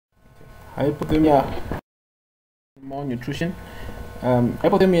Hypothermia, malnutrition.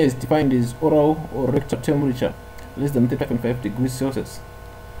 Hypothermia is defined as oral or rectal temperature less than 35.5 degrees Celsius,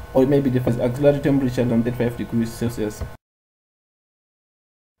 or it may be defined as axillary temperature than 35 degrees Celsius.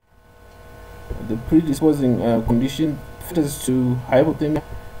 The predisposing condition factors to hypothermia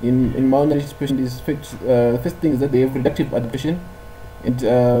in malnourished patients is first thing is that they have reductive adaptation, and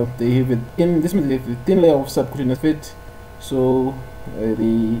they have this means they have a thin layer of subcutaneous fat, so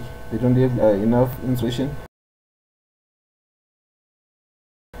they don't have enough insulation.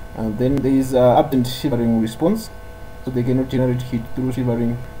 Then there is absent shivering response, so they cannot generate heat through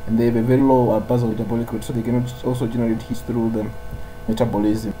shivering, and they have a very low basal metabolic rate, so they cannot also generate heat through the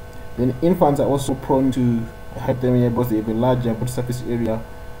metabolism. Then infants are also prone to hypothermia because they have a larger body surface area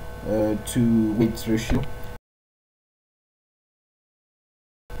to weight ratio.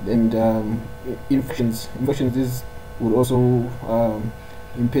 And infections this would also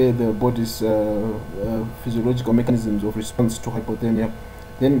impair the body's physiological mechanisms of response to hypothermia.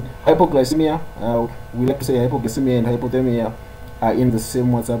 Then hypoglycemia, we like to say hypoglycemia and hypothermia are in the same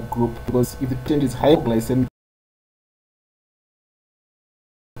WhatsApp group, because if the patient is hypoglycemic,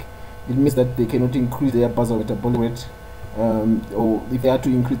 it means that they cannot increase their basal metabolic rate, or if they are to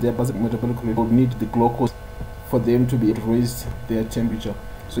increase their basal metabolic rate, they would need the glucose for them to be able to raise their temperature.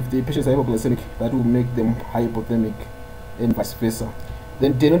 So if the patient is hypoglycemic, that will make them hypothermic, and vice versa.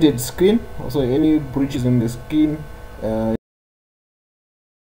 Then denuded skin, also any breaches in the skin.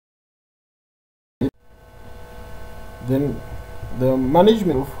 Then the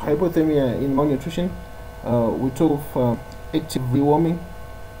management of hypothermia in malnutrition, we talk of active rewarming.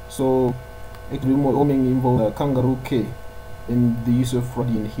 So active rewarming involves kangaroo care and the use of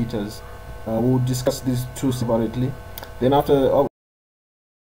radiant heaters. We'll discuss these two separately. Then after,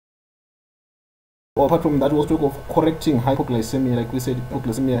 apart from that, we'll talk of correcting hypoglycemia. Like we said,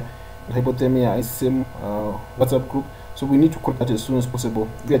 hypoglycemia and hypothermia is the same WhatsApp group. So we need to correct that as soon as possible.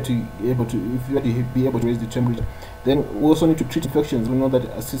 If you are to be able to raise the temperature. Then we also need to treat infections. We know that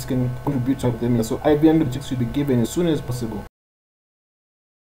acids can contribute to hypothermia. So IV antibiotics should be given as soon as possible.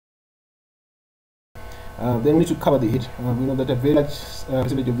 Then we need to cover the head. We know that a very large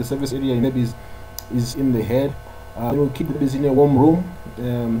percentage of the surface area in babies is in the head. We'll keep the babies in a warm room.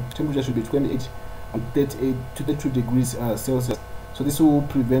 Temperature should be 28 to 32 degrees Celsius. So this will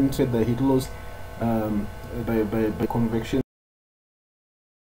prevent the heat loss by convection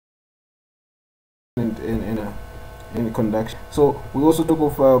and conduction. So we also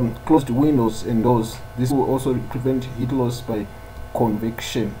talk of closed windows and doors. This will also prevent heat loss by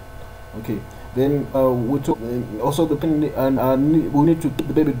convection. Okay. Then we talk also we need to keep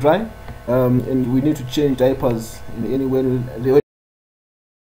the baby dry, and we need to change diapers in any way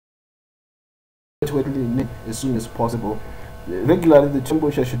as soon as possible. Regularly, the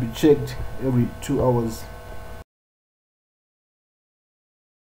temperature should be checked every 2 hours.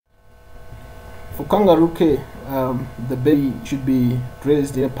 For kangaroo care, the baby should be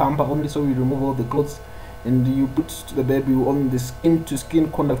dressed in a pamper only, so we remove all the clothes, and you put the baby on the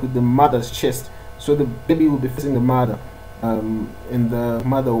skin-to-skin contact with the mother's chest, so the baby will be facing the mother, and the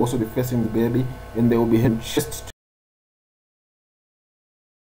mother will also be facing the baby, and they will be having chest-to-chest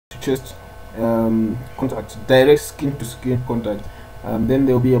contact, direct skin-to-skin contact. Then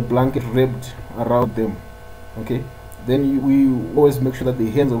there will be a blanket wrapped around them. Okay. Then we always make sure that the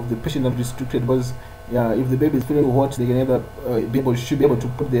hands of the patient are restricted, because if the baby is feeling hot, they can either should be able to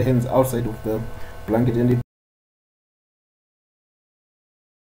put their hands outside of the blanket, and if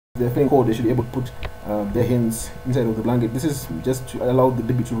they're feeling cold, they should be able to put their hands inside of the blanket. This is just to allow the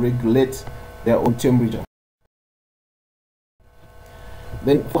baby to regulate their own temperature.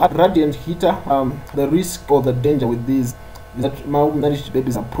 Then for radiant heater, the risk or the danger with these is that malnourished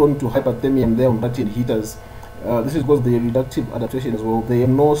babies are prone to hypothermia and they're on radiant heaters. This is because they have reductive adaptation as well. They have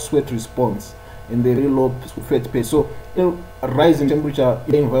no sweat response, and they have very low fat pace. So a rise in temperature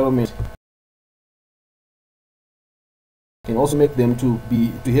in the environment can also make them to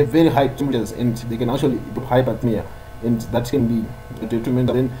have very high temperatures, and they can actually put hypothermia, and that can be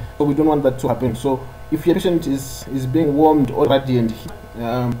detrimental. So we don't want that to happen. So if your patient is being warmed or radiant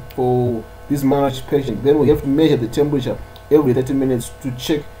for this malnourished patient, then we have to measure the temperature every 30 minutes to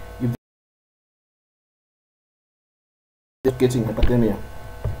check if they're getting hypothermia.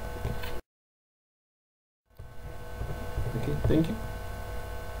 Okay, thank you.